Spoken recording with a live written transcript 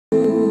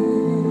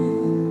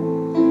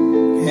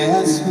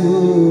guess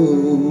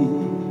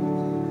who?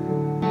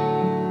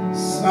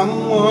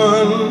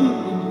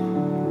 Someone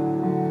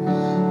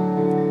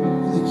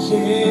that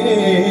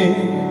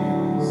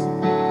cares.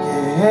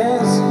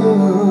 Guess who?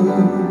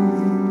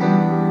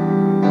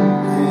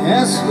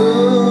 Guess who?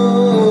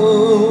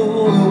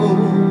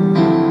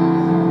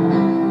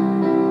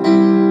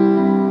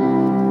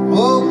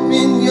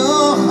 Open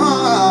your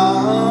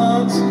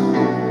heart.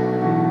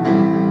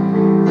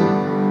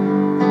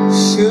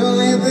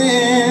 Surely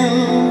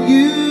then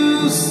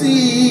you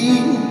see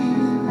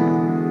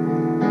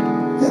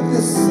that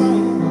there's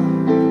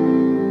someone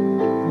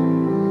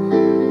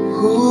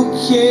who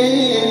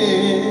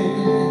cares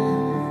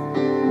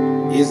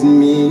is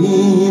me.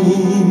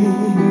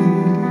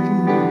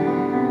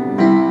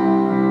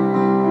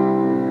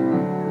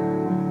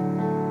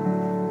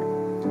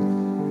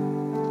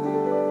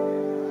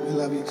 We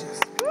love you, Jess.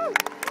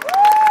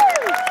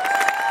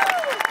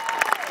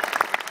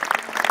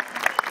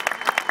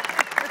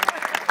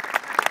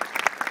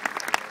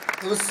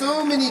 There were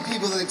so many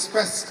people that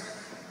expressed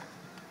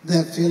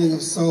that feeling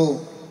of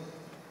soul.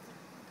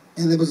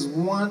 And there was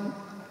one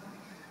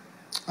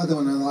other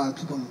one that a lot of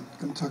people are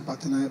going to talk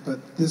about tonight,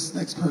 but this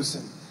next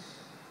person,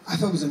 I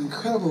thought was an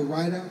incredible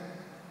writer,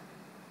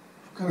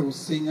 incredible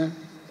singer,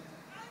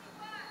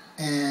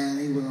 and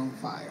he was on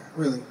fire,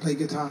 really. Played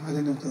guitar, I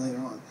didn't know until later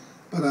on.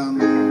 But,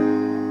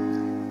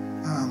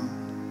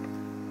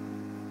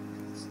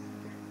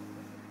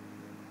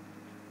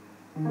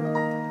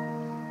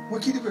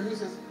 what key did we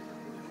use?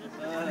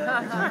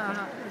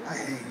 I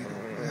hate you.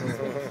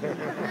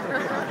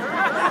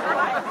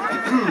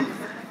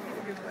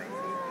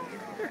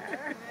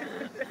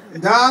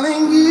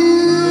 Darling,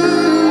 you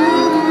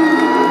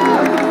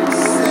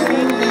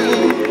send me.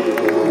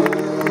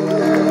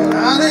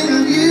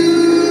 Darling, you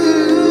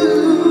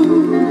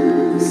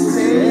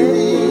send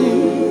me.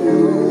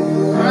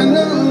 I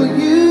know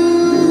you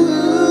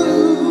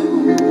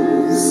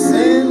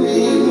send me.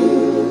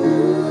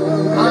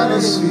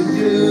 Honest you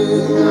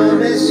do,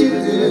 honest you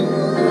do.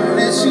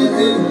 Yes, you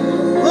do.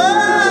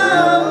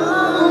 Oh,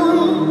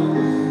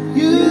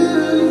 you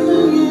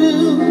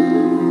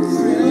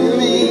thrill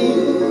me.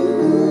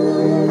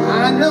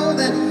 I know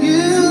that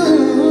you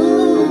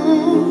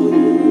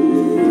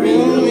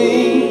thrill me.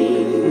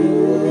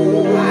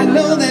 I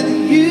know that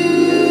you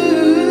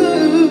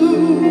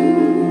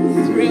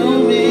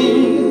thrill me.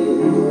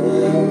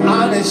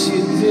 Honest,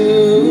 you do.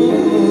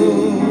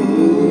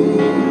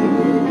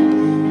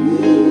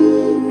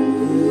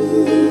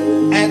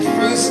 At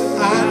first,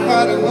 I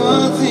thought it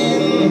was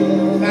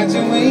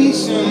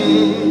infatuation,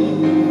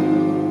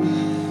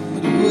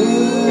 but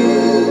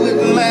ooh,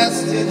 it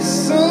lasted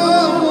so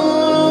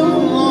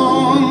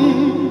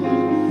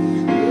long.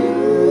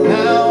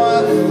 Now I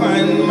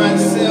find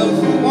myself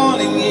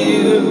wanting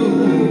you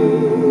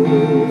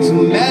to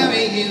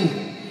marry you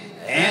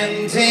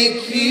and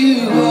take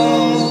you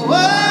home.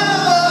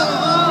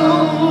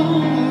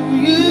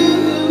 You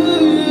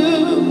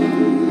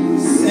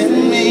send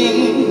me.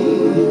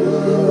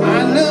 I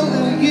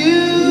know you.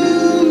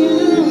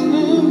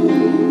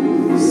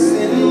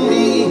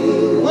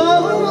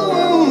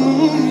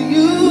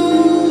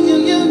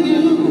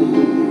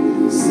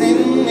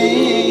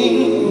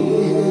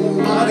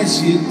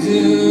 You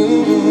do.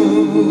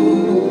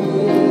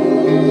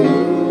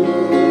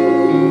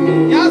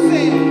 Y'all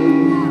say it.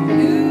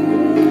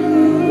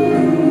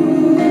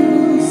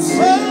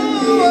 So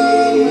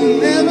I'll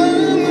never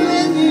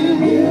let you.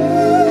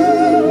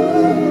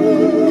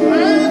 I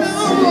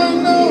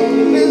know,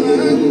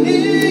 never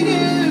need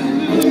you.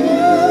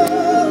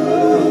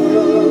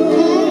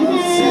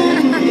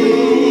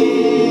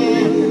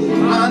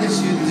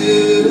 Honest, you do.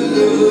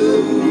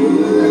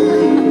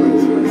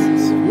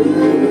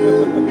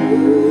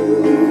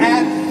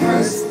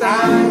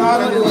 I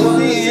thought it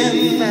was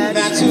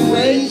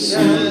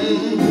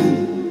infatuation,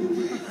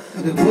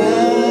 but the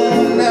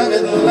wound of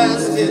it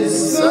lasted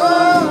so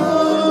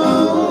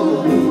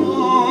long.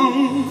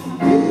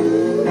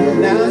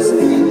 Now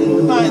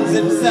Stevie finds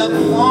himself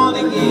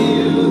wanting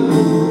you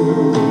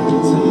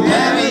to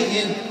marry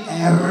you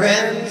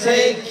and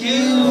take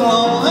you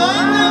home.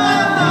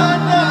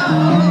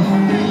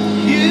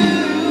 You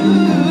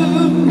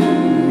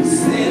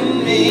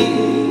send me.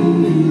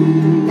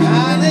 I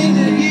think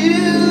that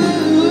you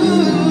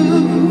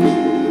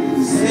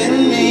send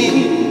me.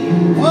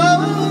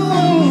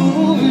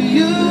 Whoa,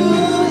 you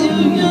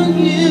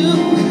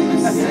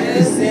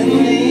send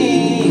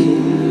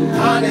me.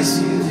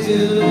 Honest, you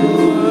do.